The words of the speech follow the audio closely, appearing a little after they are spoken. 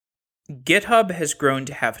GitHub has grown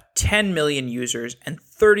to have 10 million users and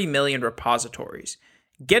 30 million repositories.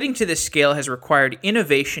 Getting to this scale has required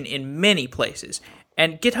innovation in many places,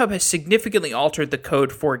 and GitHub has significantly altered the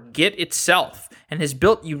code for Git itself and has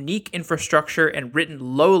built unique infrastructure and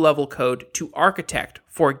written low-level code to architect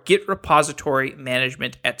for Git repository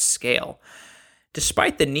management at scale.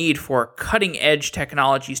 Despite the need for cutting-edge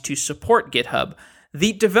technologies to support GitHub,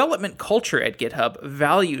 the development culture at GitHub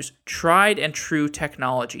values tried and true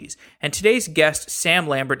technologies, and today's guest, Sam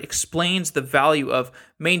Lambert, explains the value of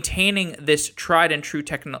maintaining this tried and true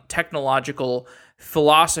technological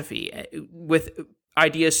philosophy with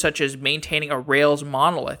ideas such as maintaining a Rails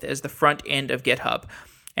monolith as the front end of GitHub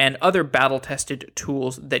and other battle-tested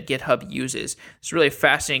tools that GitHub uses. It's really a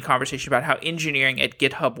fascinating conversation about how engineering at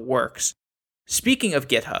GitHub works. Speaking of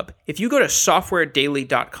GitHub, if you go to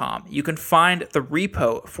softwaredaily.com, you can find the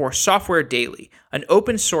repo for Software Daily, an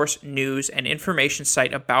open source news and information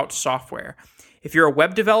site about software. If you're a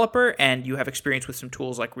web developer and you have experience with some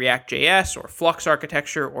tools like React.js or Flux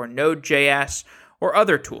architecture or Node.js or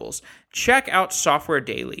other tools, check out Software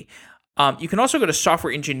Daily. You can also go to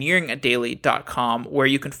softwareengineeringdaily.com, where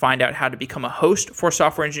you can find out how to become a host for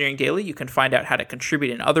Software Engineering Daily. You can find out how to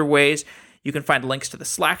contribute in other ways. You can find links to the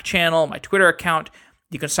Slack channel, my Twitter account.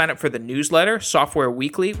 You can sign up for the newsletter, Software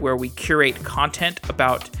Weekly, where we curate content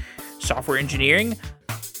about software engineering.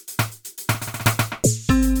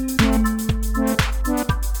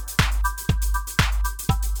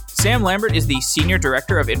 Sam Lambert is the Senior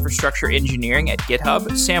Director of Infrastructure Engineering at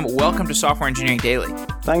GitHub. Sam, welcome to Software Engineering Daily.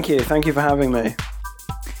 Thank you. Thank you for having me.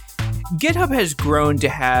 GitHub has grown to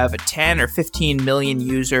have 10 or 15 million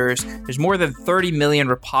users. There's more than 30 million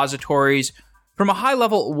repositories. From a high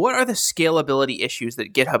level, what are the scalability issues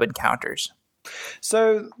that GitHub encounters?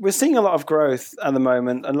 So we're seeing a lot of growth at the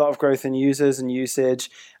moment, a lot of growth in users and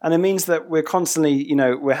usage. And it means that we're constantly,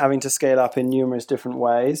 we're having to scale up in numerous different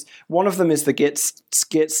ways. One of them is the Git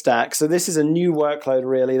stack. So this is a new workload,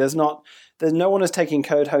 really. There's no one is taking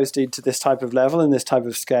code hosted to this type of level and this type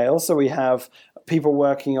of scale. So we have people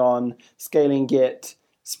working on scaling Git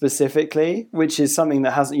specifically, which is something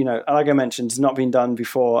that hasn't, like I mentioned, has not been done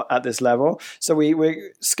before at this level. So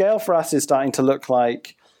we scale for us is starting to look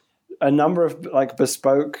like a number of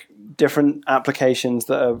bespoke different applications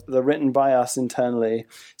that are written by us internally.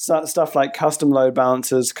 Stuff like custom load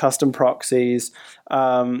balancers, custom proxies,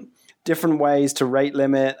 different ways to rate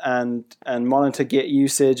limit and monitor Git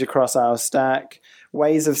usage across our stack,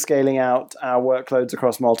 ways of scaling out our workloads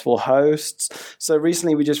across multiple hosts. So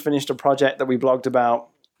recently we just finished a project that we blogged about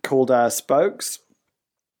called Spokes.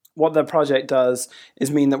 What the project does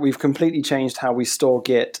is mean that we've completely changed how we store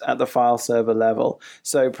Git at the file server level.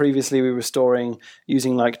 So previously we were storing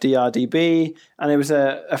using DRDB, and it was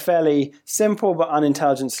a fairly simple but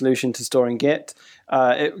unintelligent solution to storing Git.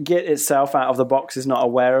 Git itself out of the box is not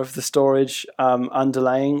aware of the storage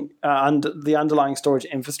underlying storage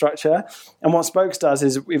infrastructure. And what Spokes does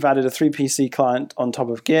is we've added a 3PC client on top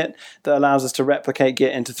of Git that allows us to replicate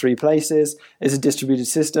Git into 3 places. It's a distributed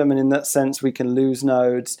system, and in that sense, we can lose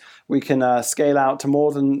nodes. We can scale out to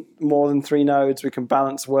more than 3 nodes. We can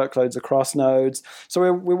balance workloads across nodes.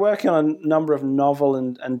 So we're working on a number of novel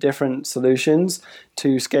and different solutions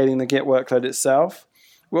to scaling the Git workload itself.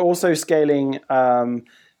 We're also scaling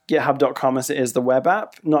GitHub.com as it is the web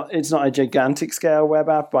app. It's not a gigantic scale web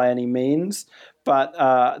app by any means, but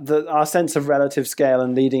our sense of relative scale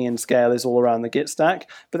and leading in scale is all around the Git stack.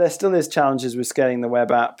 But there still is challenges with scaling the web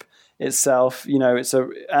app itself.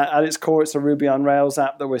 At its core, it's a Ruby on Rails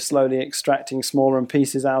app that we're slowly extracting smaller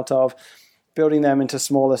pieces out of, building them into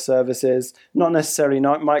smaller services, not necessarily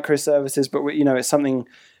microservices, but it's something.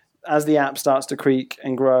 As the app starts to creak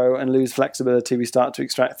and grow and lose flexibility, we start to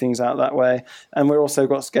extract things out that way. And we've also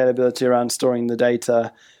got scalability around storing the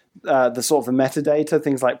data, the metadata,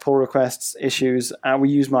 things like pull requests, issues.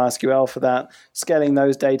 We use MySQL for that, scaling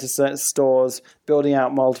those data stores, building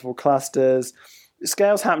out multiple clusters.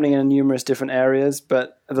 Scale's happening in numerous different areas,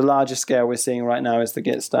 but the largest scale we're seeing right now is the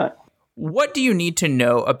Git stack. What do you need to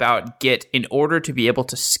know about Git in order to be able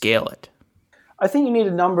to scale it? I think you need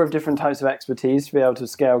a number of different types of expertise to be able to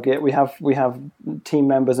scale Git. We have team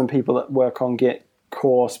members and people that work on Git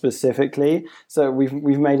core specifically. So we've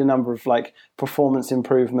made a number of performance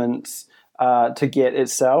improvements to Git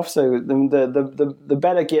itself. So the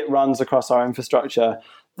better Git runs across our infrastructure,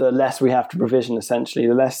 the less we have to provision. Essentially,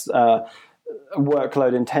 the less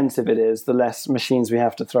workload intensive it is, the less machines we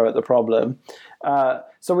have to throw at the problem.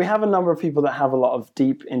 So we have a number of people that have a lot of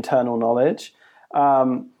deep internal knowledge.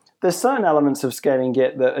 There's certain elements of scaling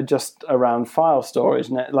Git that are just around file storage.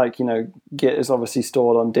 Git is obviously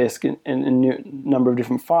stored on disk in a number of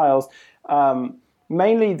different files.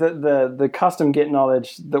 mainly the custom Git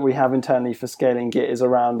knowledge that we have internally for scaling Git is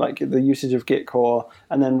around like the usage of Git core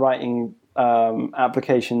and then writing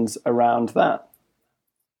applications around that.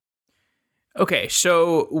 Okay,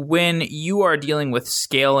 so when you are dealing with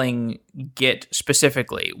scaling Git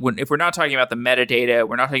specifically, if we're not talking about the metadata,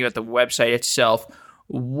 we're not talking about the website itself,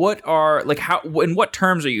 in what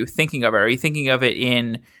terms are you thinking of it? Are you thinking of it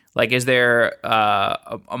in, like, is there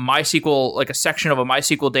a MySQL, like a section of a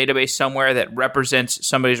MySQL database somewhere that represents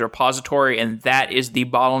somebody's repository and that is the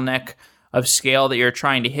bottleneck of scale that you're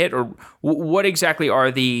trying to hit? Or what exactly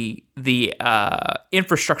are the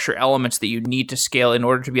infrastructure elements that you need to scale in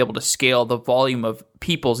order to be able to scale the volume of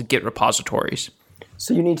people's Git repositories?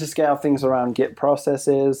 So you need to scale things around Git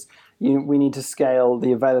processes. We need to scale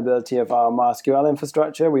the availability of our MySQL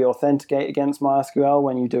infrastructure. We authenticate against MySQL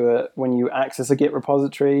when you access a Git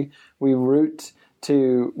repository. We need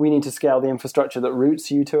to scale the infrastructure that routes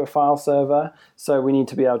you to a file server. So we need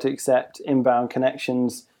to be able to accept inbound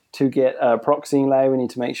connections to get a proxying layer. We need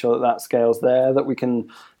to make sure that scales there, that we can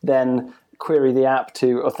then query the app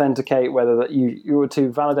to authenticate whether that you were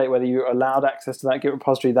to validate whether you're allowed access to that Git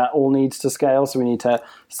repository. That all needs to scale. So we need to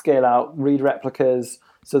scale out read replicas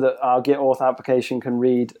so that our Git auth application can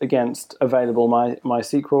read against available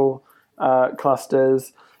MySQL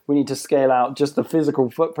clusters. We need to scale out just the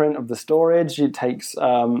physical footprint of the storage. It takes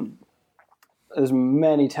there's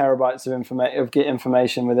many terabytes of Git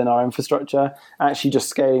information within our infrastructure. Actually, just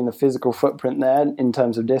scaling the physical footprint there in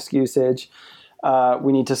terms of disk usage.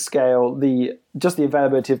 We need to scale the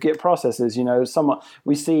availability of Git processes.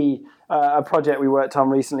 We see a project we worked on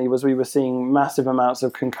recently was we were seeing massive amounts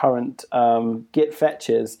of concurrent Git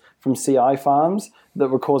fetches from CI farms that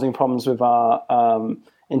were causing problems with our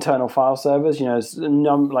internal file servers.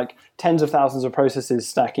 Like tens of thousands of processes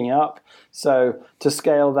stacking up. So to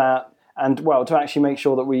scale that, and to actually make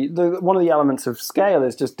sure that one of the elements of scale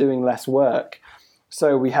is just doing less work.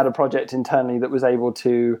 So we had a project internally that was able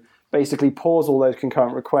to basically pause all those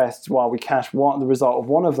concurrent requests while we cache the result of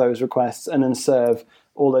one of those requests and then serve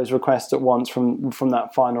all those requests at once from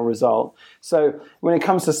that final result. So when it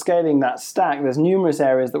comes to scaling that stack, there's numerous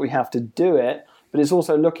areas that we have to do it, but it's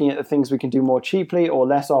also looking at the things we can do more cheaply or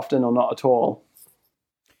less often or not at all.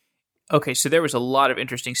 Okay, so there was a lot of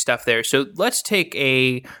interesting stuff there. So let's take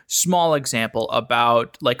a small example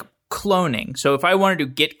about like cloning. So if I wanted to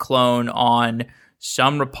git clone on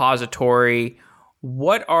some repository,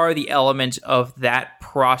 what are the elements of that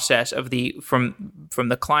process of from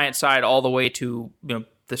the client side all the way to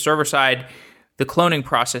the server side, the cloning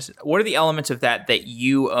process? What are the elements of that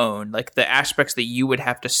you own, like the aspects that you would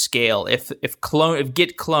have to scale if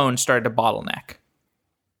git clone started to bottleneck?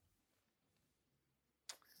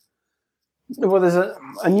 Well, there's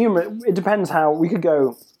a numerous. It depends how we could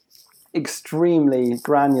go extremely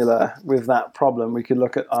granular with that problem. We could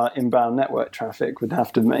look at our inbound network traffic. We'd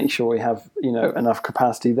have to make sure we have enough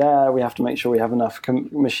capacity there. We have to make sure we have enough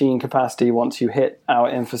machine capacity once you hit our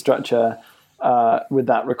infrastructure with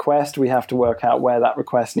that request. We have to work out where that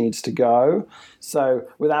request needs to go. So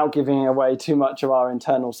without giving away too much of our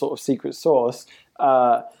internal sort of secret sauce,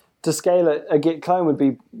 to scale a Git clone would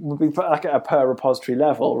be like at a per repository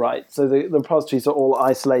level, right? So the repositories are all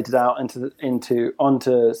isolated out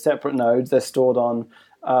onto separate nodes. They're stored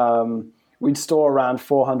on. We'd store around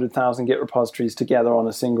 400,000 Git repositories together on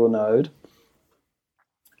a single node,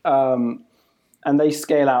 and they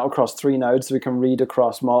scale out across 3 nodes, so we can read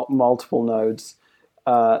across multiple nodes.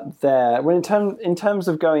 There. When in terms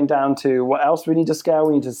of going down to what else we need to scale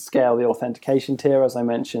the authentication tier, as I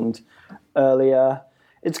mentioned earlier.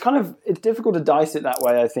 It's difficult to dice it that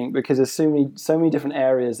way, I think, because there's so many different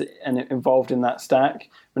areas involved in that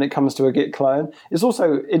stack when it comes to a Git clone. It's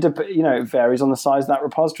also it varies on the size of that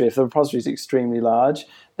repository. If the repository is extremely large,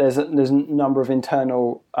 there's a number of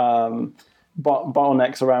internal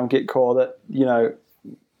bottlenecks around Git core that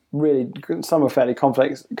really some are fairly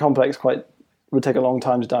complex, would take a long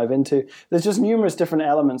time to dive into. There's just numerous different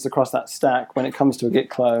elements across that stack when it comes to a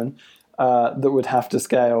Git clone that would have to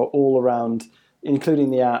scale all around, including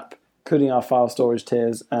the app, including our file storage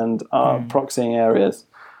tiers and our proxying areas.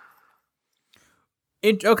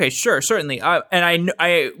 Okay, sure, certainly. And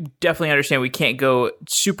I definitely understand we can't go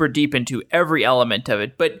super deep into every element of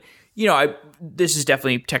it, but this is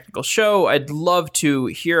definitely a technical show. I'd love to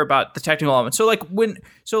hear about the technical elements. So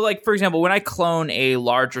for example, when I clone a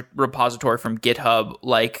large repository from GitHub,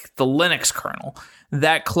 like the Linux kernel,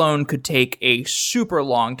 that clone could take a super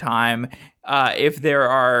long time. If there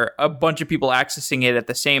are a bunch of people accessing it at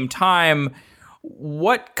the same time,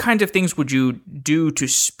 what kinds of things would you do to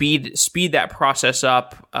speed that process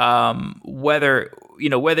up? Whether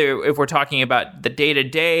if we're talking about the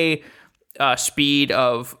day-to-day speed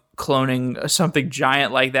of cloning something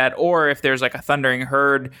giant like that, or if there's like a thundering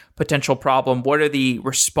herd potential problem, what are the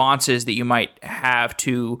responses that you might have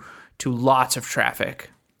to lots of traffic?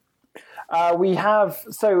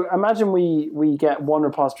 So imagine we get one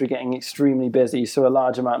repository getting extremely busy, so a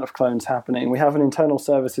large amount of clones happening. We have an internal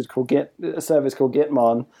service called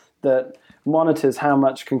Gitmon that monitors how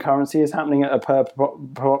much concurrency is happening at a per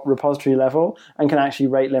repository level and can actually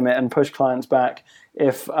rate limit and push clients back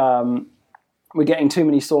if we're getting too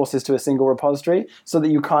many sources to a single repository, so that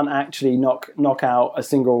you can't actually knock out a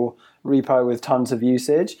single repo with tons of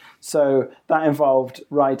usage. So that involved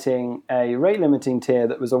writing a rate limiting tier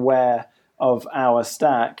that was aware of our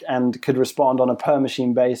stack and could respond on a per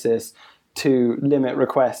machine basis to limit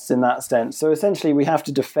requests in that sense. So essentially we have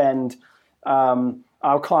to defend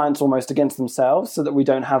our clients almost against themselves so that we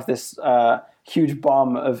don't have this huge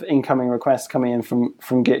bomb of incoming requests coming in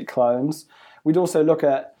from Git clones. We'd also look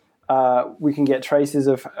at we can get traces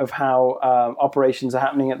of how operations are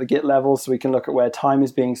happening at the Git level, so we can look at where time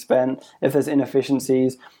is being spent. If there's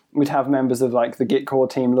inefficiencies, we'd have members of like the Git core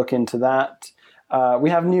team look into that. We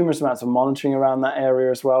have numerous amounts of monitoring around that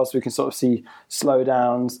area as well, so we can sort of see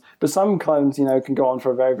slowdowns. But some clones, can go on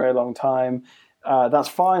for a very, very long time. That's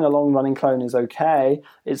fine. A long-running clone is okay.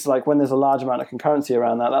 It's like when there's a large amount of concurrency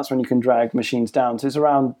around that, that's when you can drag machines down. So it's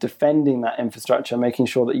around defending that infrastructure, making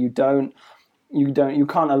sure that you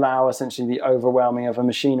can't allow essentially the overwhelming of a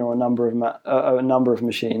machine or a number of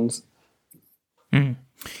machines. Mm.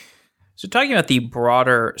 So talking about the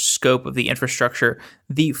broader scope of the infrastructure,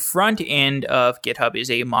 the front end of GitHub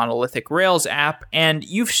is a monolithic Rails app, and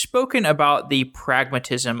you've spoken about the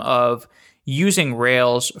pragmatism of using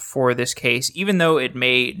Rails for this case, even though it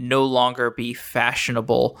may no longer be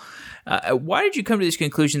fashionable. Why did you come to this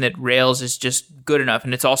conclusion that Rails is just good enough,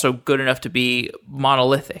 and it's also good enough to be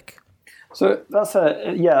monolithic? So that's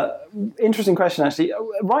interesting question, actually.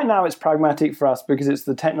 Right now it's pragmatic for us because it's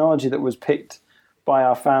the technology that was picked by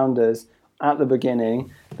our founders at the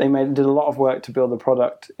beginning. They did a lot of work to build the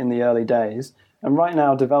product in the early days. And right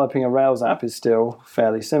now, developing a Rails app is still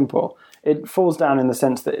fairly simple. It falls down in the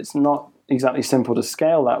sense that it's not exactly simple to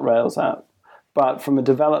scale that Rails app. But from a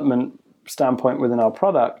development standpoint within our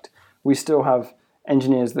product, we still have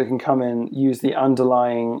engineers that can come in, use the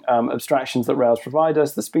underlying abstractions that Rails provide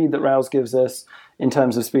us, the speed that Rails gives us in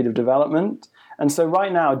terms of speed of development. And so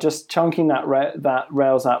right now, just chunking that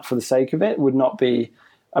Rails app for the sake of it would not be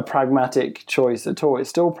a pragmatic choice at all. It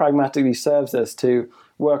still pragmatically serves us to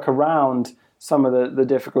work around some of the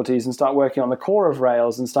difficulties and start working on the core of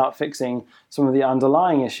Rails and start fixing some of the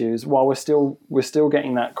underlying issues while we're still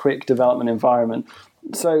getting that quick development environment.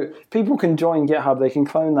 So people can join GitHub, they can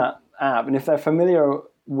clone that app, and if they're familiar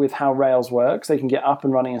with how Rails works, they can get up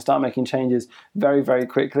and running and start making changes very, very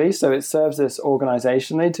quickly. So it serves us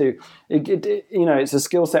organizationally it's a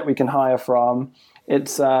skill set we can hire from.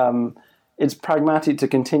 It's pragmatic to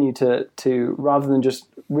continue to rather than just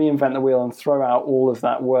reinvent the wheel and throw out all of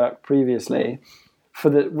that work previously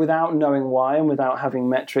without knowing why and without having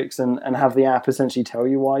metrics and have the app essentially tell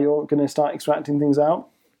you why you're going to start extracting things out.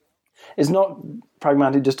 It's not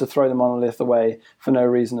pragmatic just to throw the monolith away for no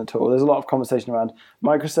reason at all. There's a lot of conversation around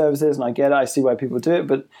microservices, and I get it. I see why people do it,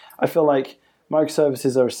 but I feel like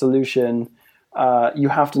microservices are a solution. You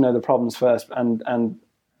have to know the problems first, and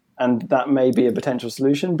that may be a potential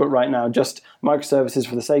solution. But right now, just microservices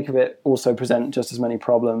for the sake of it also present just as many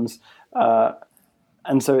problems.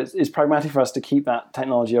 And so it's pragmatic for us to keep that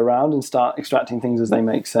technology around and start extracting things as they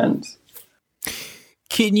make sense.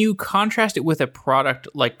 Can you contrast it with a product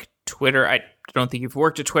like Twitter? I don't think you've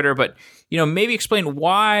worked at Twitter, but maybe explain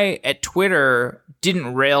why at Twitter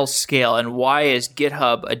didn't Rails scale, and why is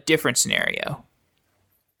GitHub a different scenario?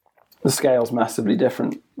 The scale's massively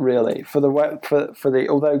different, really. Although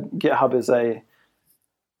GitHub is a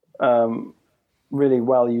really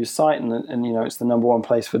well-used site, and it's the number one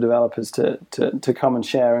place for developers to come and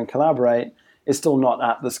share and collaborate, it's still not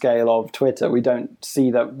at the scale of Twitter. We don't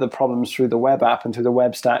see the problems through the web app and through the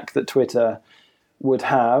web stack that Twitter would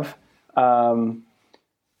have.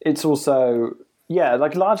 It's also,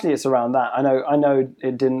 largely it's around that. I know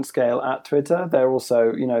it didn't scale at Twitter. They're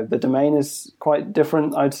also, the domain is quite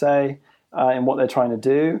different, I'd say, in what they're trying to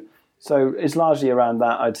do. So it's largely around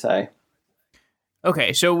that, I'd say.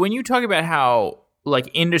 Okay, so when you talk about how a lot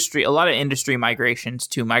of industry migrations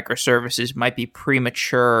to microservices might be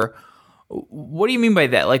premature, what do you mean by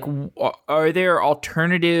that? Like, are there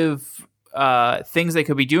alternative things they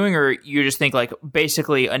could be doing, or you just think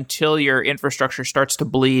basically until your infrastructure starts to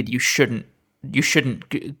bleed, you shouldn't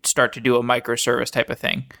start to do a microservice type of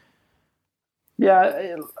thing?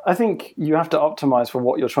 Yeah, I think you have to optimize for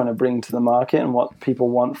what you're trying to bring to the market and what people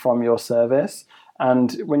want from your service.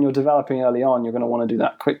 And when you're developing early on, you're going to want to do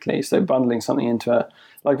that quickly. So bundling something into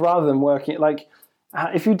rather than working,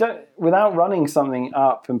 if you don't, without running something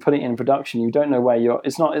up and putting it in production, you don't know where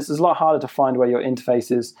it's a lot harder to find where your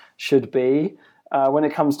interfaces should be. When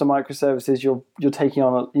it comes to microservices, you're taking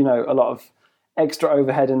on, a lot of extra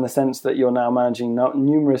overhead in the sense that you're now managing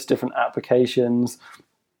numerous different applications,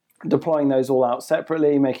 deploying those all out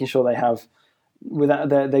separately, making sure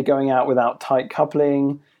they're going out without tight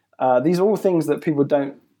coupling. These are all things that people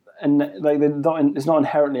don't, and it's not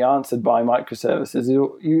inherently answered by microservices.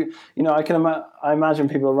 I imagine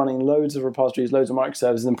people are running loads of repositories, loads of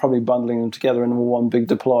microservices, and probably bundling them together in one big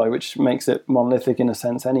deploy, which makes it monolithic in a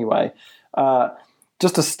sense anyway.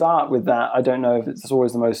 Just to start with that, I don't know if it's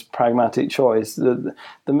always the most pragmatic choice. The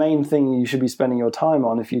main thing you should be spending your time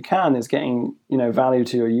on, if you can, is getting value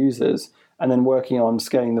to your users, and then working on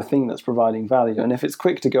scaling the thing that's providing value. And if it's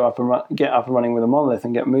quick to get up and running with a monolith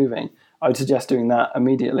and get moving, I would suggest doing that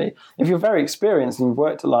immediately. If you're very experienced and you've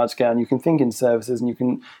worked at large scale and you can think in services and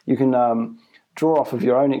you can draw off of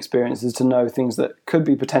your own experiences to know things that could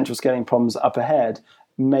be potential scaling problems up ahead,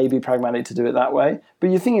 may be pragmatic to do it that way.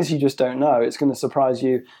 But the thing is, you just don't know. It's going to surprise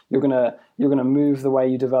you. You're going to move the way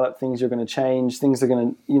you develop things. You're going to change. Things are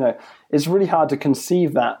going to, it's really hard to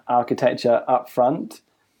conceive that architecture up front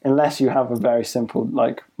unless you have a very simple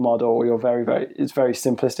model, or you're it's very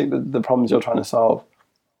simplistic, the problems you're trying to solve.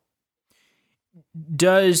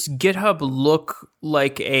 Does GitHub look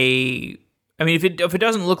like if it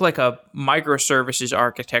doesn't look like a microservices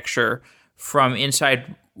architecture from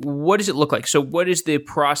inside, what does it look like? So what is the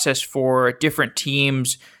process for different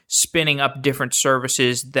teams spinning up different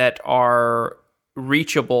services that are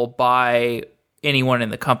reachable by anyone in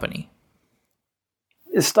the company?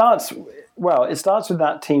 It starts with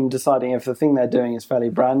that team deciding if the thing they're doing is fairly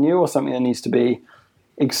brand new or something that needs to be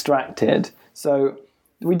extracted. So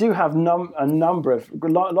we do have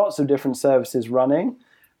lots of different services running.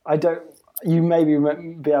 You maybe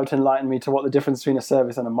be able to enlighten me to what the difference between a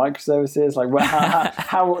service and a microservice is,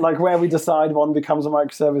 where we decide one becomes a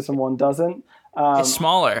microservice and one doesn't. It's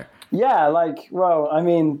smaller. Yeah,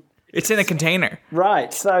 it's in a container.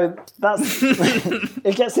 Right. So that's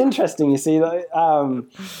it gets interesting. You see,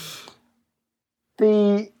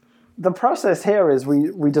 the process here is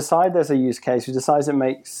we decide there's a use case. We decide it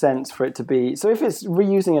makes sense for it to be. So if it's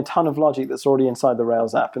reusing a ton of logic that's already inside the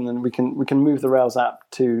Rails app, and then we can move the Rails app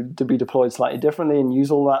to be deployed slightly differently and use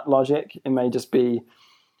all that logic, it may just be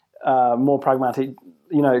more pragmatic.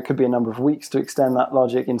 It could be a number of weeks to extend that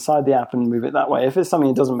logic inside the app and move it that way. If it's something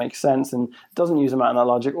that doesn't make sense and doesn't use a amount of that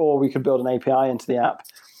logic, or we could build an API into the app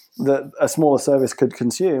that a smaller service could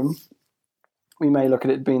consume, we may look at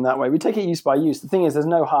it being that way. We take it use by use. The thing is, there's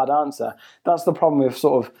no hard answer. That's the problem with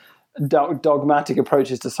sort of dogmatic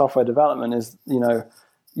approaches to software development is,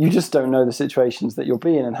 you just don't know the situations that you'll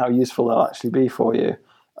be in and how useful they'll actually be for you.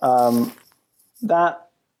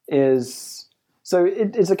 So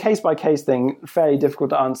it's a case-by-case thing, fairly difficult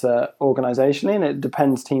to answer organizationally, and it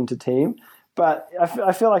depends team to team. But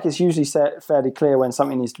I feel like it's usually fairly clear when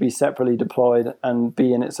something needs to be separately deployed and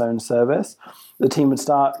be in its own service. The team would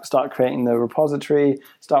start creating the repository,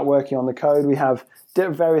 start working on the code. We have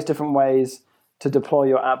various different ways to deploy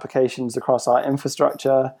your applications across our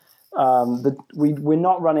infrastructure. We're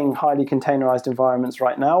not running highly containerized environments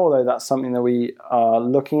right now, although that's something that we are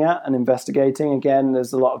looking at and investigating. Again,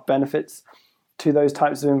 there's a lot of benefits to those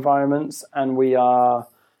types of environments, and we're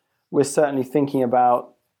certainly thinking about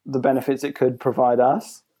the benefits it could provide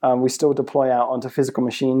us. We still deploy out onto physical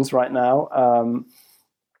machines right now,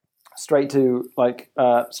 straight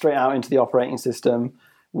out into the operating system.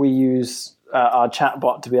 We use our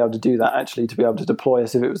chatbot to be able to do that, actually, to be able to deploy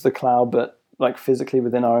as if it was the cloud, but physically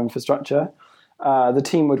within our infrastructure. The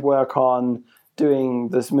team would work on doing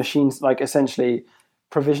this machines, essentially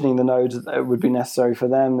provisioning the nodes that would be necessary for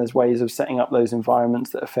them. There's ways of setting up those environments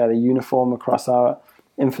that are fairly uniform across our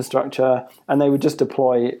infrastructure, and they would just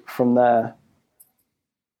deploy from there.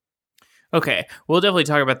 Okay, we'll definitely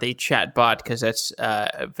talk about the chat bot because that's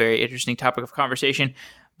a very interesting topic of conversation.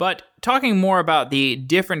 But talking more about the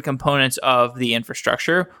different components of the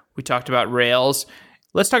infrastructure, we talked about Rails.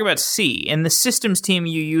 Let's talk about C. In the systems team,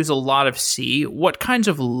 you use a lot of C. What kinds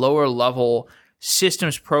of lower level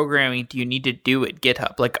systems programming do you need to do at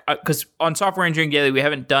GitHub? Because on Software Engineering Daily, we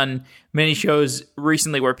haven't done many shows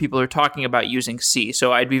recently where people are talking about using C.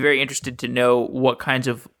 So I'd be very interested to know what kinds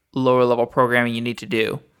of lower level programming you need to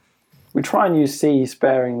do. We try and use C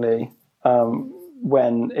sparingly.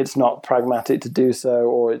 when it's not pragmatic to do so,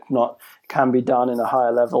 or it not can be done in a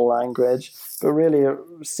higher level language. But really,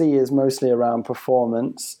 C is mostly around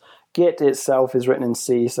performance. Git itself is written in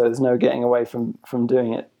C, so there's no getting away from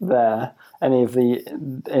doing it there. Any of the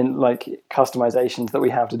customizations that we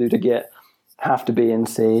have to do to Git have to be in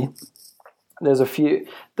C. There's a few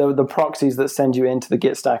the proxies that send you into the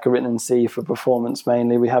Git stack are written in C for performance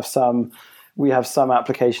mainly. We have some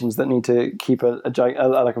applications that need to keep a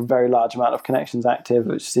very large amount of connections active,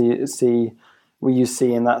 which we use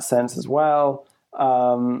C in that sense as well.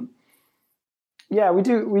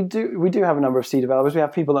 We do have a number of C developers. We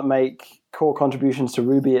have people that make core contributions to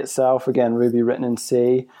Ruby itself. Again, Ruby written in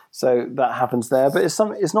C, so that happens there. But it's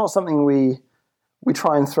not something we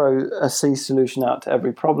try and throw a C solution out to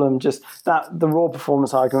every problem. Just that the raw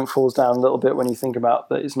performance argument falls down a little bit when you think about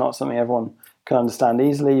that it's not something everyone can understand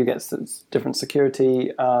easily. You get different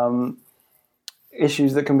security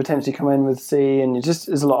issues that can potentially come in with C, and there's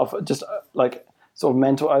a lot of just like sort of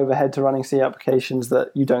mental overhead to running C applications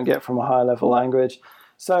that you don't get from a higher level language.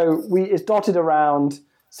 So it's dotted around.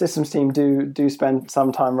 Systems team do spend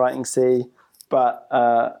some time writing C, but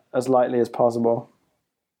as lightly as possible.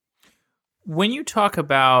 When you talk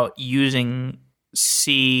about using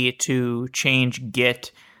C to change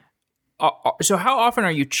Git, so how often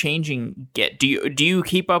are you changing Git? Do you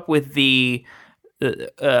keep up with the?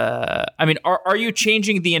 Are you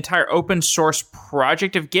changing the entire open source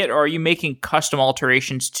project of Git, or are you making custom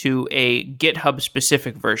alterations to a GitHub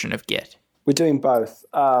specific version of Git? We're doing both.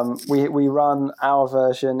 We run our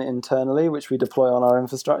version internally, which we deploy on our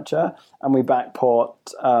infrastructure, and we backport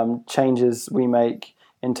changes we make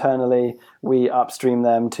internally. We upstream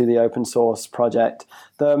them to the open source project.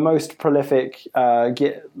 The most prolific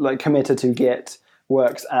committer to Git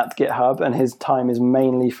works at GitHub, and his time is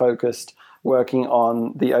mainly focused working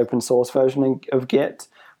on the open source version of Git,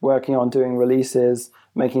 working on doing releases,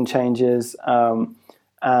 making changes,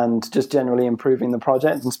 and just generally improving the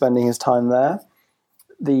project and spending his time there.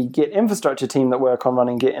 The Git infrastructure team that work on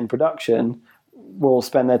running Git in production will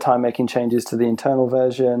spend their time making changes to the internal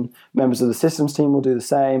version. Members of the systems team will do the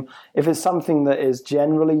same. If it's something that is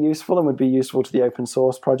generally useful and would be useful to the open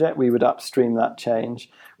source project, we would upstream that change.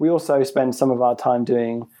 We also spend some of our time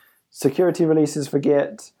doing security releases for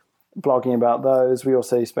Git, blogging about those. We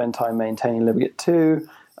also spend time maintaining libgit 2.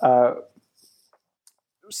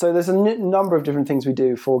 So there's a number of different things we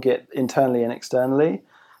do for Git internally and externally.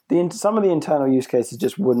 Some of the internal use cases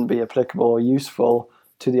just wouldn't be applicable or useful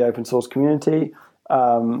to the open source community,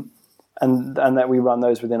 and that we run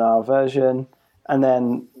those within our version, and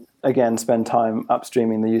then again spend time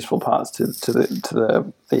upstreaming the useful parts to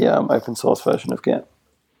the open source version of Git.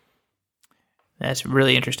 That's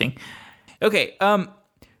really interesting. Okay,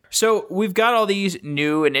 so we've got all these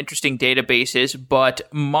new and interesting databases, but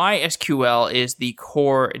MySQL is the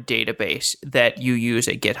core database that you use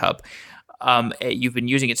at GitHub. You've been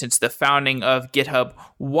using it since the founding of GitHub.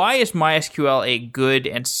 Why is MySQL a good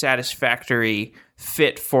and satisfactory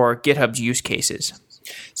fit for GitHub's use cases?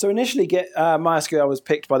 So initially, MySQL was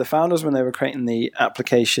picked by the founders when they were creating the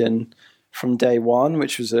application from day one,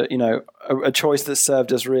 which was a choice that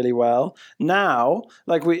served us really well. Now,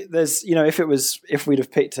 if we'd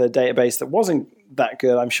have picked a database that wasn't that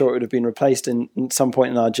good, I'm sure it would have been replaced in some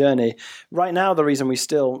point in our journey. Right now, the reason we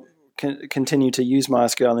still continue to use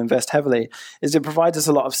MySQL and invest heavily is it provides us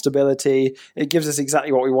a lot of stability. It gives us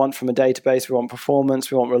exactly what we want from a database. We want performance,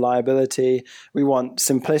 we want reliability, we want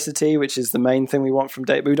simplicity, which is the main thing we want from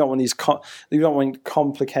data. We don't want we don't want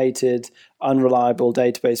complicated, unreliable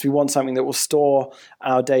database. We want something that will store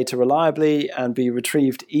our data reliably and be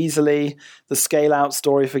retrieved easily. The scale out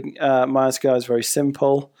story for MySQL is very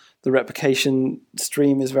simple. The replication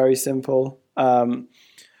stream is very simple.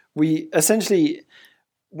 We essentially,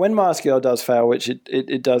 when MySQL does fail, which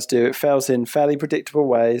it does do, it fails in fairly predictable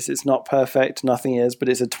ways. It's not perfect, nothing is, but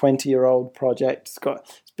it's a 20-year-old project.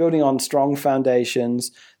 It's building on strong foundations.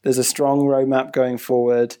 There's a strong roadmap going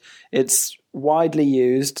forward. It's widely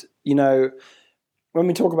used. When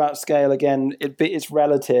we talk about scale, again, it's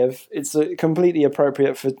relative. It's completely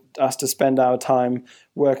appropriate for us to spend our time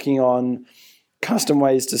working on custom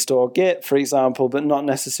ways to store Git, for example, but not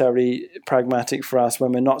necessarily pragmatic for us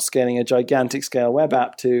when we're not scaling a gigantic scale web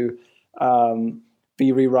app to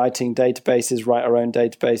be rewriting databases, write our own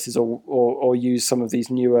databases, or use some of these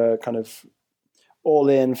newer kind of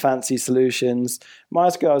all-in fancy solutions.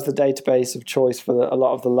 MySQL is the database of choice for a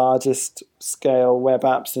lot of the largest scale web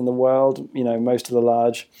apps in the world. Most of the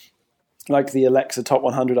large, like the Alexa Top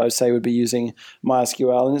 100, I would say, would be using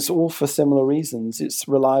MySQL, and it's all for similar reasons. It's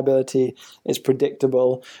reliability, it's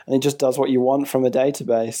predictable, and it just does what you want from a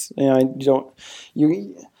database.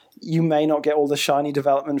 you may not get all the shiny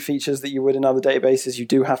development features that you would in other databases. You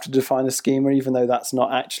do have to define a schema, even though that's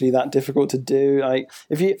not actually that difficult to do. Like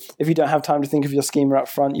if you don't have time to think of your schema up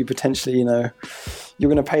front, you potentially, you're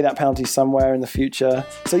going to pay that penalty somewhere in the future.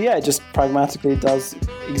 So yeah, it just pragmatically does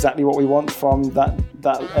exactly what we want from that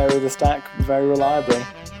area of the stack very reliably.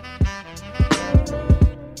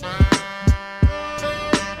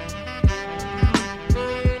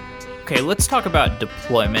 Okay, let's talk about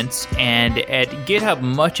deployments. And at GitHub,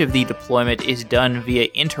 much of the deployment is done via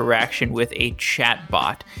interaction with a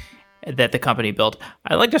chatbot that the company built.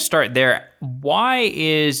 I'd like to start there. Why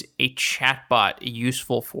is a chatbot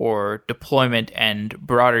useful for deployment and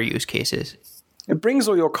broader use cases? It brings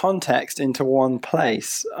all your context into one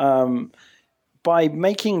place. By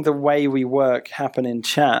making the way we work happen in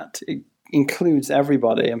chat, it includes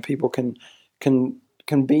everybody, and people can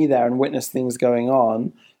be there and witness things going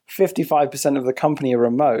on. 55% of the company are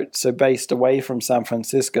remote, so based away from San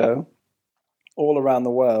Francisco, all around the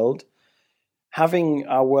world. Having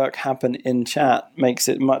our work happen in chat makes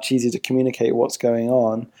it much easier to communicate what's going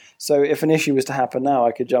on. So if an issue was to happen now,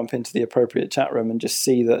 I could jump into the appropriate chat room and just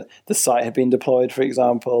see that the site had been deployed, for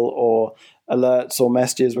example, or alerts or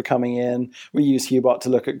messages were coming in. We use Hubot to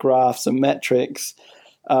look at graphs and metrics.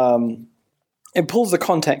 It pulls the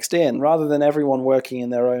context in rather than everyone working in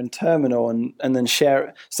their own terminal and then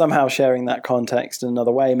somehow sharing that context in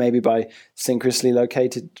another way, maybe by synchronously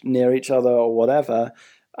located near each other or whatever.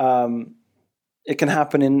 It can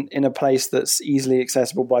happen in a place that's easily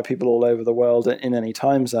accessible by people all over the world in any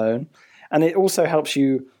time zone. And it also helps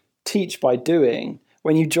you teach by doing.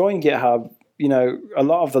 When you join GitHub, a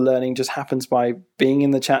lot of the learning just happens by being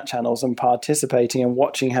in the chat channels and participating and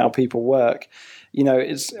watching how people work.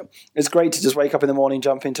 It's great to just wake up in the morning,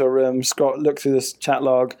 jump into a room, look through this chat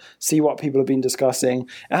log, see what people have been discussing.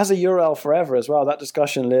 It has a URL forever as well. That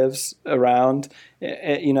discussion lives around.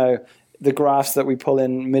 The graphs that we pull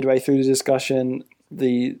in midway through the discussion,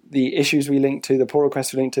 the issues we link to, the pull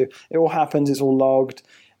requests we link to, it all happens. It's all logged.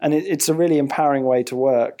 And it's a really empowering way to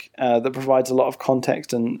work that provides a lot of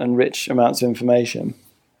context and rich amounts of information.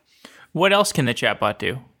 What else can the chatbot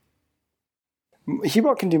do?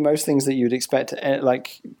 Hubot can do most things that you'd expect,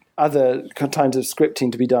 like other kinds of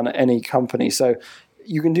scripting to be done at any company. So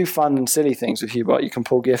you can do fun and silly things with Hubot. You can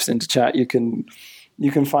pull GIFs into chat. You can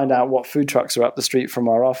find out what food trucks are up the street from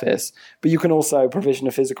our office. But you can also provision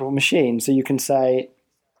a physical machine. So you can say,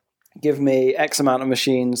 give me X amount of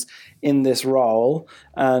machines in this role,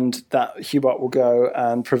 and that Hubot will go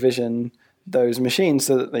and provision those machines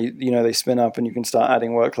so that they spin up and you can start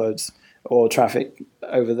adding workloads or traffic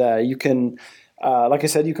over there. You can, like I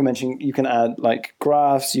said, you can add like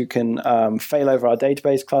graphs. You can fail over our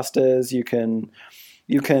database clusters. You can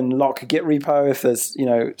lock a Git repo if there's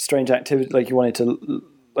strange activity, like you wanted to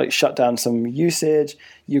like shut down some usage.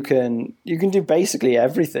 You can do basically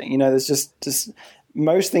everything. There's just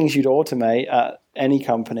most things you'd automate at any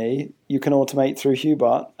company, you can automate through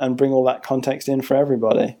Hubot and bring all that context in for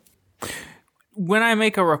everybody. When I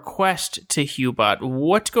make a request to Hubot,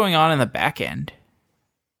 what's going on in the back end?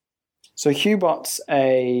 So Hubot's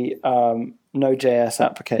a Node.js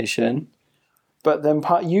application, but then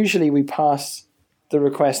usually we pass the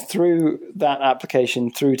request through that application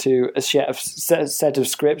through to a set of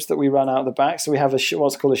scripts that we run out the back. So we have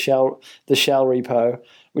what's called the shell repo,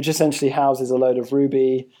 which essentially houses a load of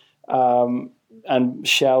Ruby and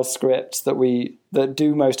shell scripts that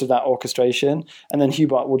do most of that orchestration, and then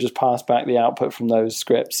Hubot will just pass back the output from those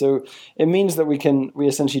scripts. So it means that we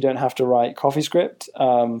essentially don't have to write CoffeeScript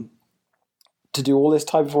to do all this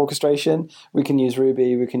type of orchestration. We can use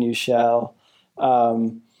Ruby, we can use shell,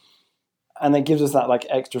 and it gives us that like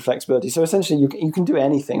extra flexibility. So essentially, you can do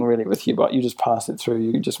anything really with Hubot. You just pass it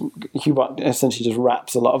through. Hubot essentially just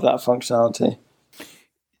wraps a lot of that functionality.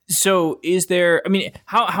 So is there,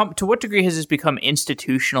 how to what degree has this become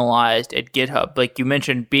institutionalized at GitHub? Like you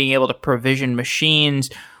mentioned being able to provision machines.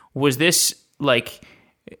 Was this like,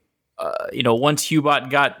 once Hubot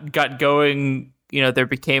got going, there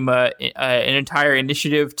became an entire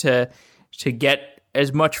initiative to get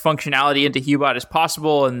as much functionality into Hubot as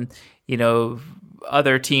possible, and,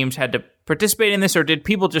 other teams had to participate in this, or did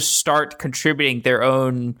people just start contributing their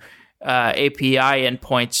own API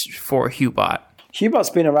endpoints for Hubot? Hubot's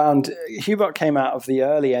been around. Hubot came out of the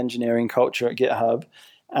early engineering culture at GitHub,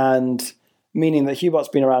 and meaning that Hubot's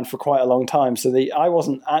been around for quite a long time. So I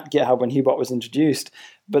wasn't at GitHub when Hubot was introduced,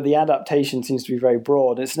 but the adaptation seems to be very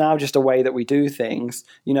broad. It's now just a way that we do things.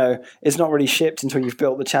 It's not really shipped until you've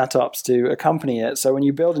built the chat ops to accompany it. So when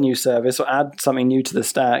you build a new service or add something new to the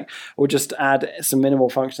stack, or just add some minimal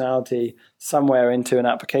functionality somewhere into an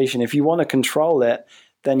application, if you want to control it,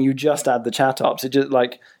 then you just add the chat ops.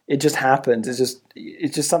 it just happens. It's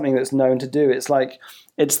just something that's known to do. It's like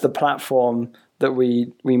it's the platform that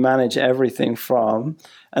we manage everything from,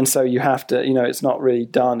 and so you have to, it's not really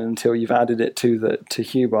done until you've added it to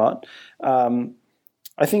Hubot.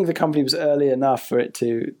 I think the company was early enough for it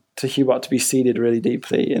to Hubot to be seeded really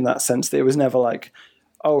deeply, in that sense that it was never like,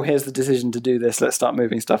 oh, here's the decision to do this, let's start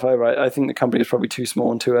moving stuff over. I think the company was probably too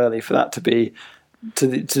small and too early for that to be for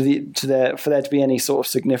there to be any sort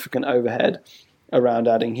of significant overhead around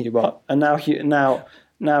adding Hubot. And now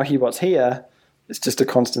Hubot's here. It's just a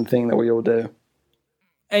constant thing that we all do.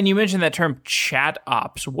 And you mentioned that term chat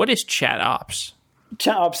ops. What is chat ops?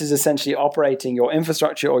 Chat ops is essentially operating your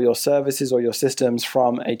infrastructure or your services or your systems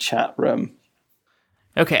from a chat room.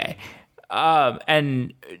 Okay.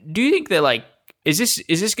 And do you think that is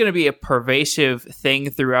this going to be a pervasive thing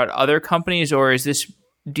throughout other companies, or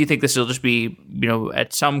do you think this will just be,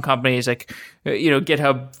 at some companies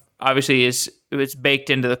GitHub obviously it's baked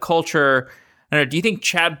into the culture. I don't know, do you think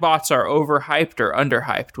chatbots are overhyped or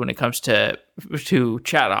underhyped when it comes to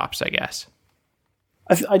chat ops, I guess?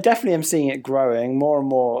 I definitely am seeing it growing more and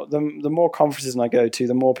more. The more conferences I go to,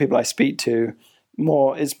 the more people I speak to,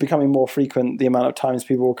 more it's becoming more frequent the amount of times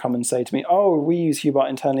people will come and say to me, oh, we use Hubot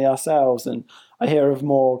internally ourselves. And I hear of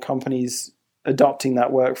more companies adopting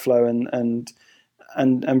that workflow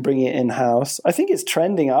and bringing it in-house. I think it's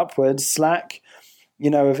trending upwards. Slack,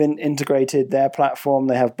 have integrated their platform.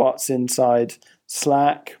 They have bots inside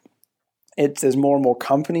Slack. There's more and more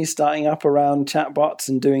companies starting up around chatbots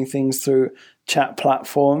and doing things through chat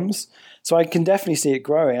platforms. So I can definitely see it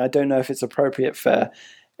growing. I don't know if it's appropriate for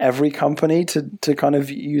every company to kind of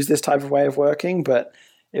use this type of way of working, but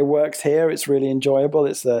it works here. It's really enjoyable.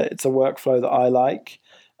 It's a workflow that I like.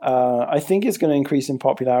 I think it's going to increase in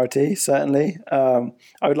popularity, certainly. I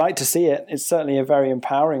would like to see it. It's certainly a very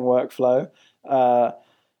empowering workflow. I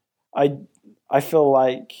feel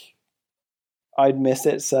like I'd miss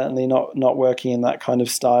it, certainly not working in that kind of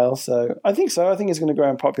style. So I think so. I think it's going to grow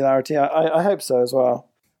in popularity. I hope so as well.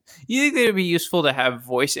 You think that it would be useful to have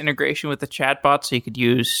voice integration with the chatbot, so you could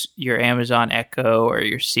use your Amazon Echo or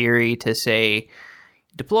your Siri to say,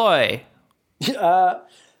 deploy?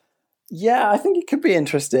 Yeah, I think it could be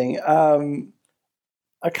interesting.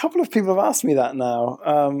 A couple of people have asked me that now.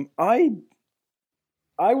 I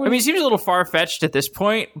would. I mean, it seems a little far-fetched at this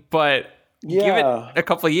point, but give it a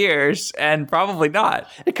couple of years and probably not.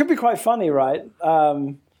 It could be quite funny, right?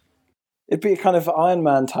 It'd be a kind of Iron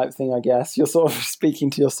Man type thing, I guess. You're sort of speaking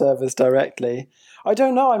to your servers directly. I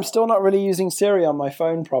don't know. I'm still not really using Siri on my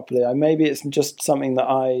phone properly. Maybe it's just something that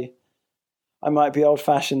I might be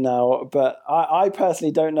old-fashioned now, but I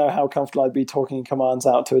personally don't know how comfortable I'd be talking commands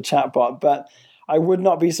out to a chatbot, but I would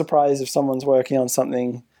not be surprised if someone's working on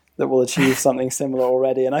something that will achieve something similar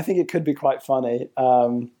already, and I think it could be quite funny.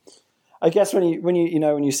 I guess when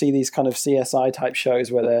you see these kind of CSI type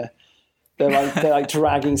shows where they're like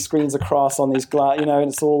dragging screens across on these and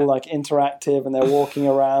it's all like interactive and they're walking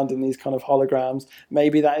around in these kind of holograms.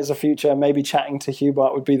 Maybe that is a future. Maybe chatting to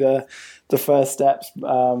Hubot would be the first steps.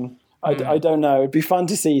 I don't know. It'd be fun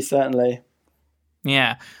to see, certainly.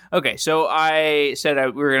 Yeah. Okay. So I said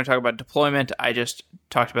we were going to talk about deployment. I just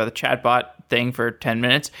talked about the chatbot thing for 10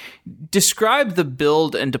 minutes. Describe the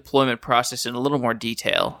build and deployment process in a little more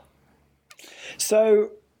detail.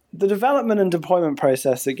 So the development and deployment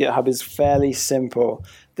process at GitHub is fairly simple.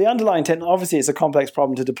 The underlying technology, obviously, it's a complex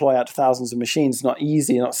problem to deploy out to thousands of machines. It's not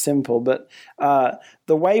easy, not simple. But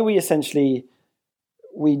the way we essentially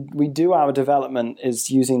we do our development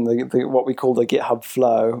is using the what we call the GitHub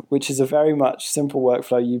flow, which is a very much simple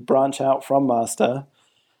workflow. You branch out from master.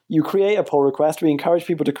 You create a pull request. We encourage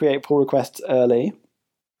people to create pull requests early.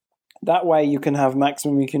 That way you can have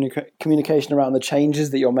maximum communication around the changes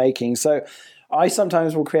that you're making. So I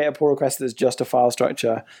sometimes will create a pull request that's just a file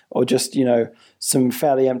structure or just, some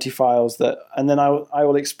fairly empty files and then I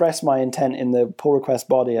will express my intent in the pull request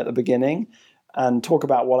body at the beginning and talk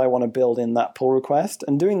about what I want to build in that pull request.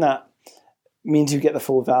 And doing that means you get the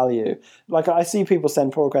full value. Like I see people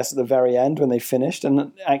send pull requests at the very end when they've finished,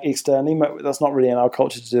 and externally, that's not really in our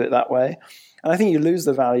culture to do it that way. And I think you lose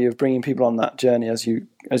the value of bringing people on that journey as you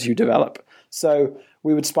develop. So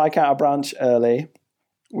we would spike out a branch early.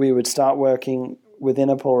 We would start working within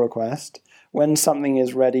a pull request. When something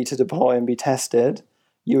is ready to deploy and be tested,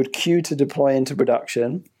 you would queue to deploy into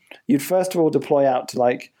production. You'd first of all deploy out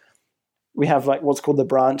to we have what's called the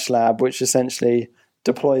branch lab, which essentially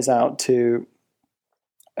deploys out to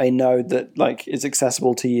a node that is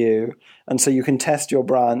accessible to you. And so you can test your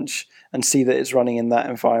branch and see that it's running in that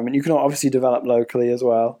environment. You can obviously develop locally as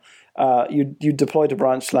well. You deploy to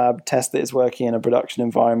branch lab, test that it's working in a production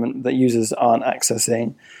environment that users aren't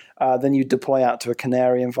accessing. Then you deploy out to a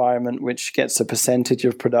canary environment, which gets a percentage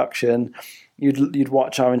of production. You'd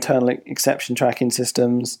watch our internal exception tracking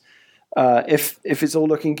systems. If it's all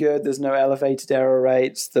looking good, there's no elevated error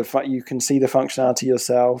rates. You can see the functionality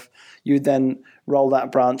yourself. You then roll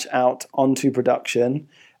that branch out onto production,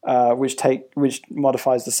 which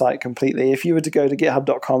modifies the site completely. If you were to go to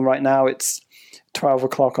github.com right now, it's 12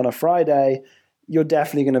 o'clock on a Friday. You're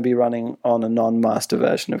definitely going to be running on a non-master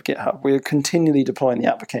version of GitHub. We're continually deploying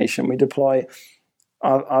the application. We deploy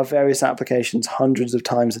our various applications hundreds of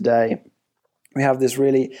times a day. We have this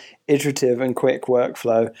really iterative and quick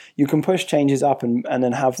workflow. You can push changes up and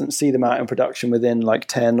then have them see them out in production within like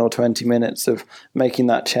 10 or 20 minutes of making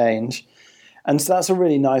that change. And so that's a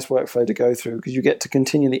really nice workflow to go through because you get to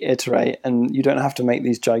continually iterate and you don't have to make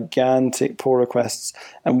these gigantic pull requests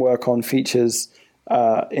and work on features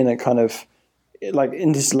in a kind of like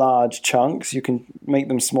in these large chunks. You can make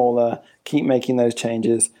them smaller, keep making those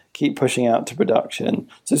changes, keep pushing out to production.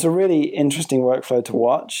 So it's a really interesting workflow to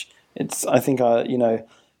watch. I think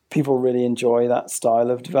people really enjoy that style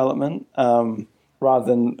of development rather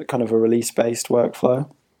than kind of a release-based workflow.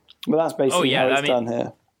 But that's basically how it's done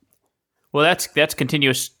here. Well, that's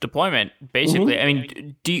continuous deployment, basically. Mm-hmm. I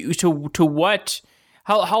mean,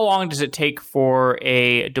 how long does it take for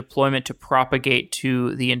a deployment to propagate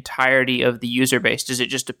to the entirety of the user base? Does it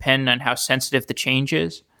just depend on how sensitive the change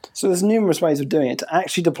is? So there's numerous ways of doing it. To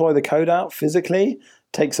actually deploy the code out physically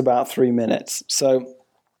takes about 3 minutes. So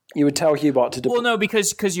you would tell Hubot to deploy. Well, no,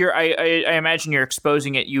 because I imagine you're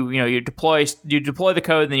exposing it. You deploy the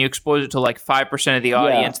code, then you expose it to like 5% of the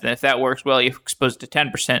audience. Yeah. Then if that works well, you expose it to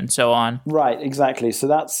 10% and so on. Right, exactly. So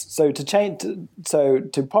to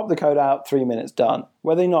pop the code out, 3 minutes done.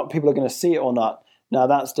 Whether or not people are going to see it or not, now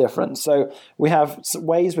that's different. So we have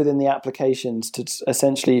ways within the applications to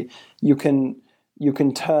essentially you can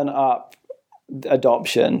turn up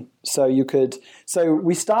adoption. So we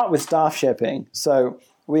start with staff shipping. So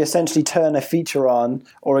we essentially turn a feature on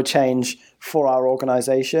or a change for our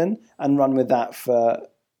organization and run with that for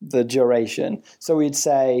the duration. So we'd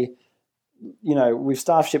say, we've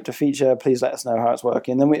staff shipped a feature, please let us know how it's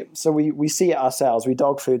working. Then we see it ourselves. We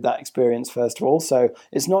dog food that experience first of all. So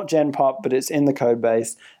it's not gen pop, but it's in the code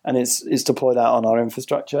base and it's deployed out on our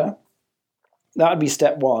infrastructure. That would be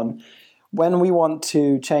step one. When we want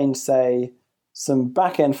to change, say, some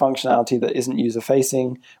back-end functionality that isn't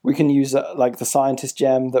user-facing, we can use like the scientist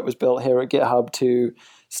gem that was built here at GitHub to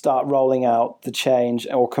start rolling out the change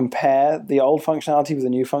or compare the old functionality with the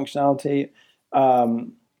new functionality.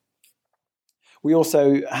 We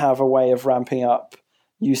also have a way of ramping up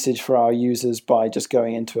usage for our users by just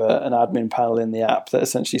going into an admin panel in the app that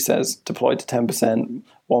essentially says deploy to 10%,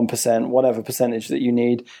 1%, whatever percentage that you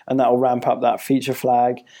need, and that will ramp up that feature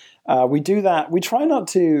flag. We do that. We try not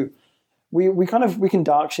to. We can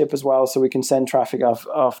dark ship as well, so we can send traffic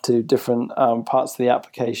off to different parts of the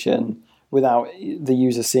application without the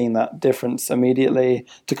user seeing that difference immediately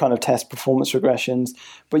to kind of test performance regressions.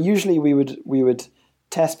 But usually we would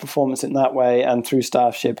test performance in that way and through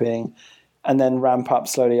staff shipping, and then ramp up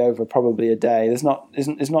slowly over probably a day. It's not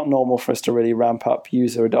normal for us to really ramp up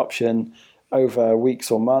user adoption over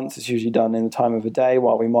weeks or months. It's usually done in the time of a day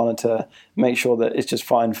while we monitor, make sure that it's just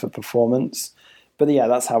fine for performance. But yeah,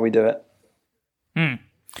 that's how we do it. What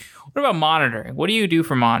about monitoring? What do you do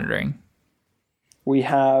for monitoring? We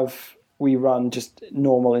run just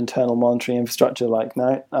normal internal monitoring infrastructure like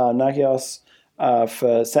Nagios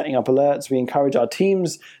for setting up alerts. We encourage our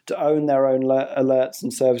teams to own their own alerts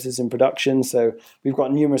and services in production. So we've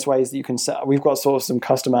got numerous ways that you can set up. We've got sort of some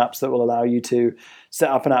custom apps that will allow you to set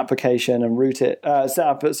up an application and an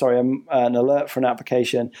alert for an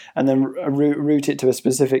application, and then route it to a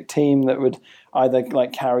specific team that would either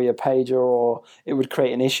like carry a pager or it would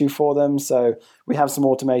create an issue for them. So we have some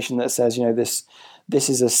automation that says, this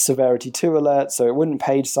is a severity 2 alert, so it wouldn't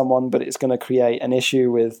page someone, but it's going to create an issue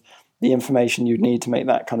with the information you'd need to make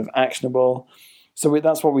that kind of actionable. So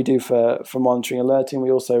that's what we do for monitoring alerting. We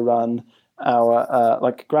also run our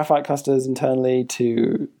Graphite clusters internally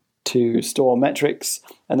to store metrics,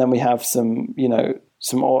 and then we have some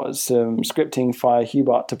scripting via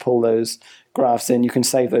Hubot to pull those graphs in. You can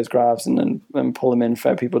save those graphs and then pull them in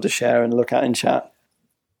for people to share and look at in chat.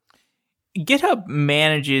 GitHub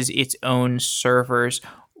manages its own servers.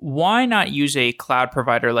 Why not use a cloud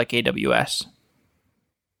provider like AWS?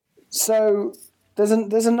 So there's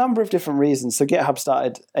a number of different reasons. So GitHub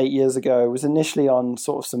started 8 years ago. It was initially on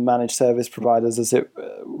sort of some managed service providers as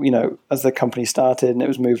the company started, and it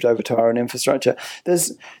was moved over to our own infrastructure.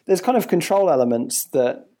 There's kind of control elements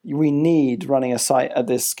that we need running a site at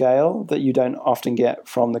this scale that you don't often get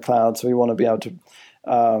from the cloud. So we want to be able to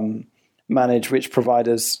manage which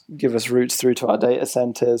providers give us routes through to our data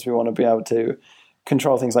centers. We want to be able to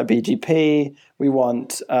control things like BGP. We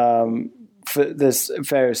want there's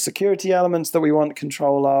various security elements that we want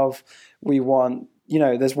control of. We want,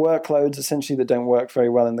 there's workloads essentially that don't work very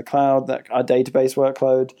well in the cloud. That our database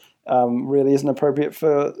workload really isn't appropriate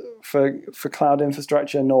for cloud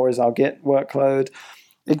infrastructure, nor is our Git workload.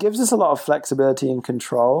 It gives us a lot of flexibility and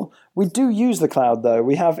control. We do use the cloud, though.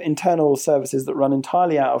 We have internal services that run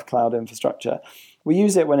entirely out of cloud infrastructure. We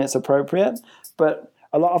use it when it's appropriate, but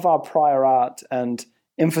a lot of our prior art and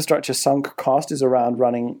infrastructure sunk cost is around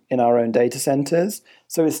running in our own data centers.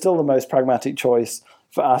 So it's still the most pragmatic choice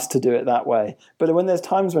for us to do it that way. But when there's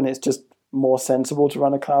times when it's just more sensible to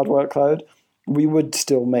run a cloud workload, we would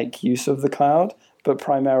still make use of the cloud. But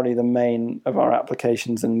primarily the main of our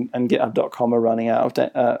applications and GitHub.com are running out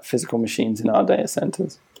of physical machines in our data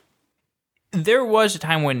centers. There was a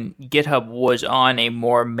time when GitHub was on a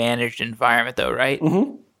more managed environment, though, right?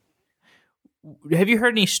 Mm-hmm. Have you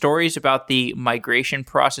heard any stories about the migration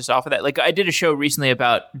process off of that? Like, I did a show recently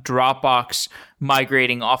about Dropbox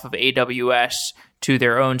migrating off of AWS to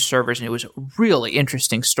their own servers, and it was a really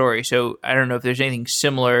interesting story. So I don't know if there's anything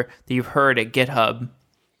similar that you've heard at GitHub.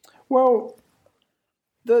 Well,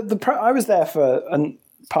 I was there for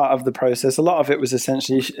part of the process. A lot of it was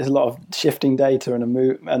essentially a lot of shifting data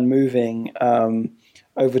and moving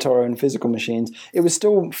over to our own physical machines. It was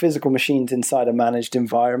still physical machines inside a managed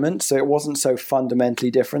environment, so it wasn't so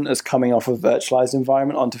fundamentally different as coming off a virtualized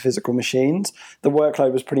environment onto physical machines. The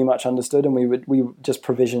workload was pretty much understood, and we just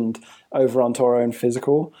provisioned over onto our own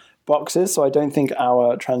physical boxes. So I don't think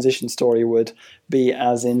our transition story would be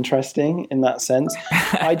as interesting in that sense.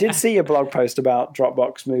 I did see a blog post about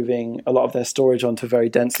Dropbox moving a lot of their storage onto very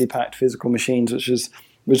densely packed physical machines, which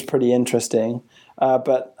was pretty interesting.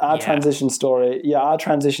 But our transition story, our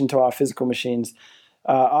transition to our physical machines,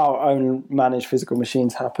 our own managed physical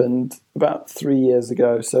machines happened about 3 years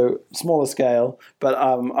ago, so smaller scale. But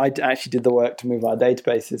I actually did the work to move our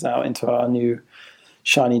databases out into our new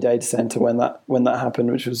shiny data center when that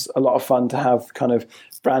happened, which was a lot of fun to have kind of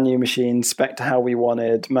brand new machines, spec to how we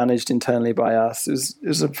wanted, managed internally by us. It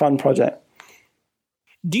was a fun project.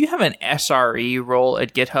 Do you have an SRE role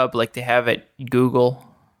at GitHub like they have at Google?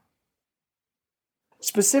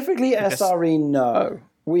 Specifically SRE, no.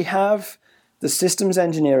 We have the systems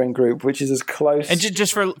engineering group, which is as close... And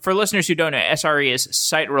just for listeners who don't know, SRE is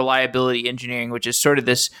site reliability engineering, which is sort of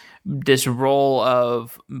this role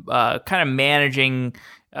of kind of managing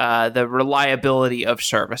the reliability of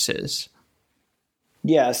services.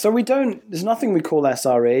 Yeah, so there's nothing we call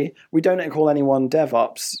SRE. We don't call anyone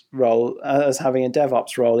DevOps role as having a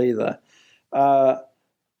DevOps role either.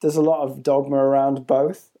 There's a lot of dogma around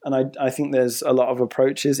both. And I think there's a lot of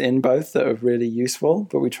approaches in both that are really useful,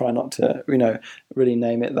 but we try not to, really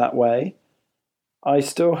name it that way. I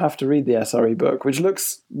still have to read the SRE book, which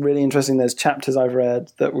looks really interesting. There's chapters I've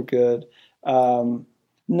read that were good. No,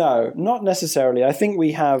 not necessarily. I think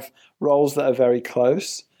we have roles that are very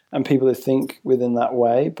close and people who think within that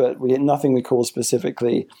way, but nothing we call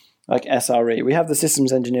specifically like SRE. We have the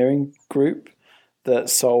systems engineering group that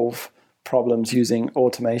solve problems using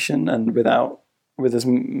automation and with as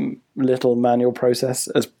little manual process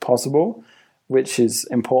as possible, which is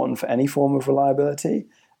important for any form of reliability,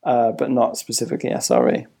 but not specifically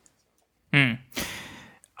SRE.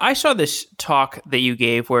 I saw this talk that you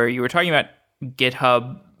gave where you were talking about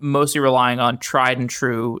GitHub mostly relying on tried and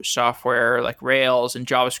true software like Rails and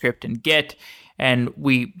JavaScript and Git. And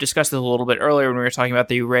we discussed this a little bit earlier when we were talking about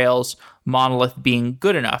the Rails monolith being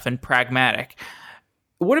good enough and pragmatic.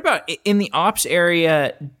 What about in the ops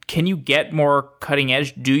area? Can you get more cutting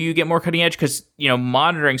edge? Do you get more cutting edge? Because,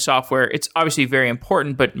 monitoring software, it's obviously very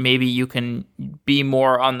important, but maybe you can be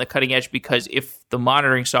more on the cutting edge because if the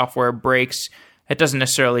monitoring software breaks, it doesn't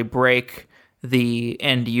necessarily break the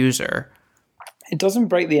end user. It doesn't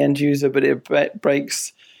break the end user, but it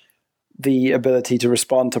breaks the ability to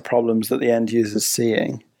respond to problems that the end user is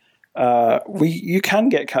seeing. You can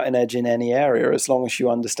get cutting edge in any area as long as you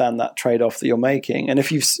understand that trade-off that you're making. And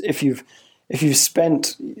if you've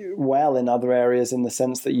spent well in other areas in the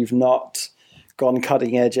sense that you've not gone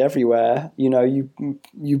cutting edge everywhere,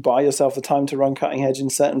 you buy yourself the time to run cutting edge in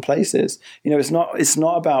certain places. It's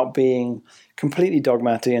not about being completely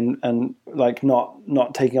dogmatic and like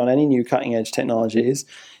not taking on any new cutting edge technologies.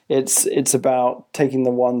 It's about taking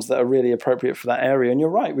the ones that are really appropriate for that area. And you're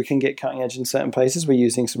right, we can get cutting edge in certain places. We're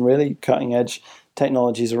using some really cutting edge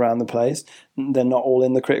technologies around the place. They're not all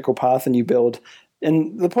in the critical path, and you build.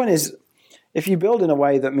 And the point is, if you build in a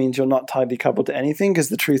way that means you're not tightly coupled to anything, because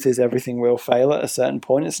the truth is everything will fail at a certain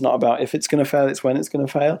point. It's not about if it's going to fail, it's when it's going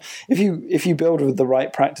to fail. If you build with the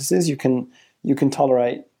right practices, you can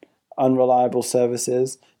tolerate unreliable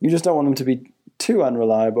services. You just don't want them to be too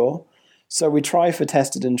unreliable. So we try for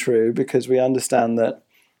tested and true, because we understand that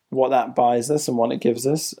what that buys us and what it gives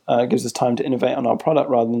us time to innovate on our product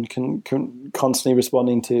rather than constantly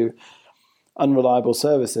responding to unreliable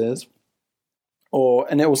services.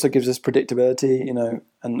 And it also gives us predictability,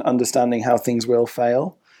 and understanding how things will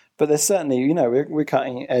fail. But there's certainly, we're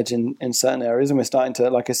cutting edge in certain areas, and we're starting to,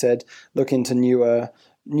 like I said, look into newer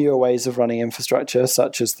ways of running infrastructure,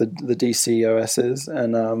 such as the DC OSs.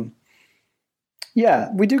 And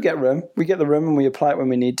we do get room. We get the room and we apply it when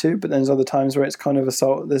we need to. But then there's other times where it's kind of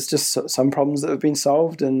there's just some problems that have been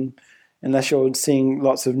solved, and unless you're seeing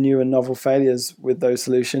lots of new and novel failures with those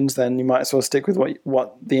solutions, then you might as well stick with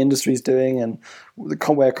what the industry is doing and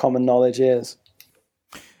where common knowledge is.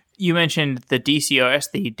 You mentioned the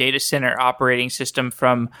DCOS, the Data Center Operating System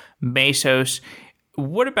from Mesos.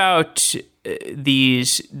 What about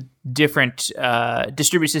these different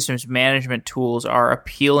distributed systems management tools are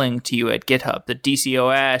appealing to you at GitHub? The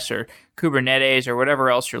DCOS or Kubernetes or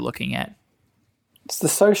whatever else you're looking at? It's the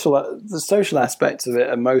social aspects of it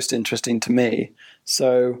are most interesting to me.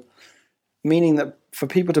 So, meaning that for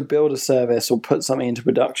people to build a service or put something into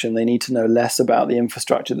production, they need to know less about the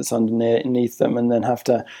infrastructure that's underneath them, and then have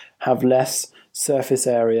to have less surface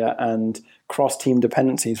area and cross-team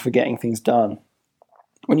dependencies for getting things done.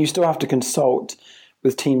 When you still have to consult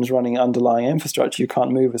with teams running underlying infrastructure, you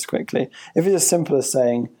can't move as quickly. If it's as simple as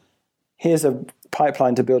saying, here's a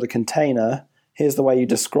pipeline to build a container, here's the way you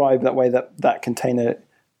describe that way that container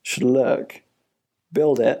should look,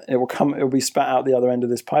 build it, it will be spat out the other end of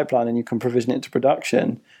this pipeline, and you can provision it to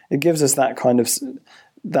production. It gives us that kind of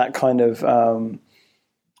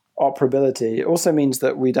operability. It also means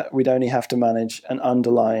that we'd only have to manage an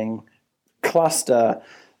underlying cluster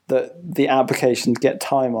that the applications get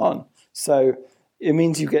time on. So it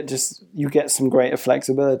means you get some greater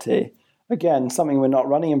flexibility. Again, something we're not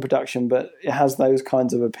running in production, but it has those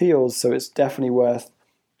kinds of appeals, so it's definitely worth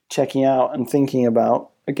checking out and thinking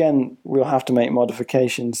about. Again, we'll have to make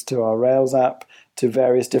modifications to our Rails app, to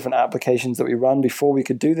various different applications that we run before we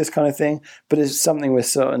could do this kind of thing, but it's something we're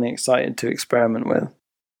certainly excited to experiment with.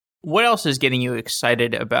 What else is getting you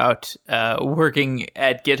excited about working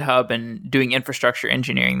at GitHub and doing infrastructure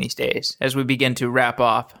engineering these days as we begin to wrap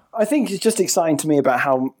up? I think it's just exciting to me about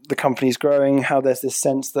how the company's growing, how there's this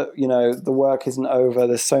sense that, the work isn't over.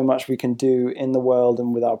 There's so much we can do in the world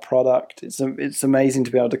and with our product. It's amazing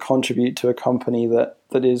to be able to contribute to a company that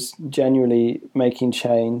is genuinely making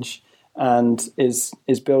change and is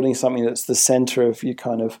building something that's the center of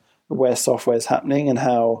where software is happening, and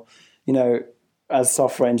how, as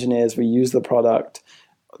software engineers, we use the product.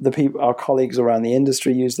 Our colleagues around the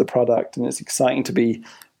industry use the product, and it's exciting to be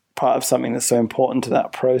part of something that's so important to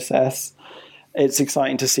that process. It's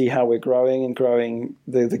exciting to see how we're growing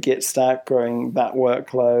the Git stack, growing that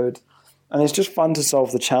workload, and it's just fun to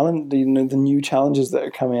solve the challenge, the new challenges that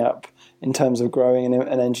are coming up in terms of growing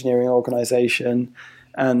an engineering organization,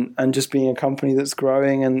 and just being a company that's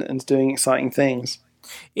growing and doing exciting things.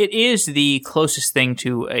 It is the closest thing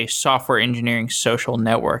to a software engineering social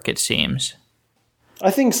network, it seems. I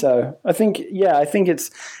think so. I think it's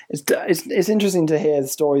interesting to hear the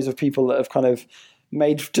stories of people that have kind of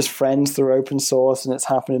made just friends through open source, and it's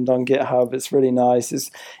happened on GitHub. It's really nice. It's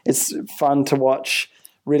fun to watch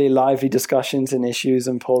really lively discussions and issues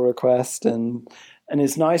and pull requests, and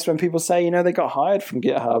it's nice when people say, they got hired from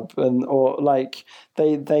GitHub, or like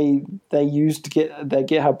they used their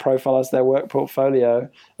GitHub profile as their work portfolio.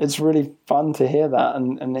 It's really fun to hear that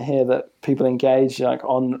and to hear that people engage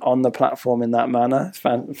on the platform in that manner. It's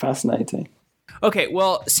fascinating. Okay,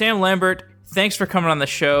 well, Sam Lambert, thanks for coming on the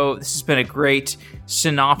show. This has been a great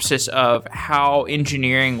synopsis of how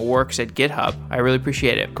engineering works at GitHub. I really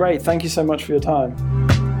appreciate it. Great. Thank you so much for your time.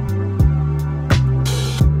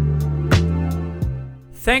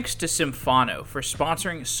 Thanks to Symphono for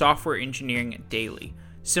sponsoring Software Engineering Daily.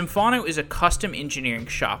 Symphono is a custom engineering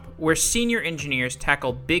shop where senior engineers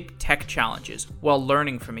tackle big tech challenges while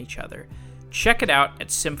learning from each other. Check it out at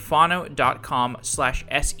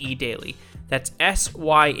symphono.com/sedaily. That's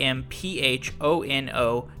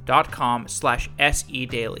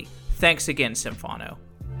symphono.com/sedaily. Thanks again, Symphono.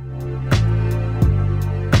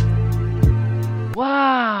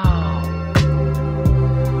 Wow.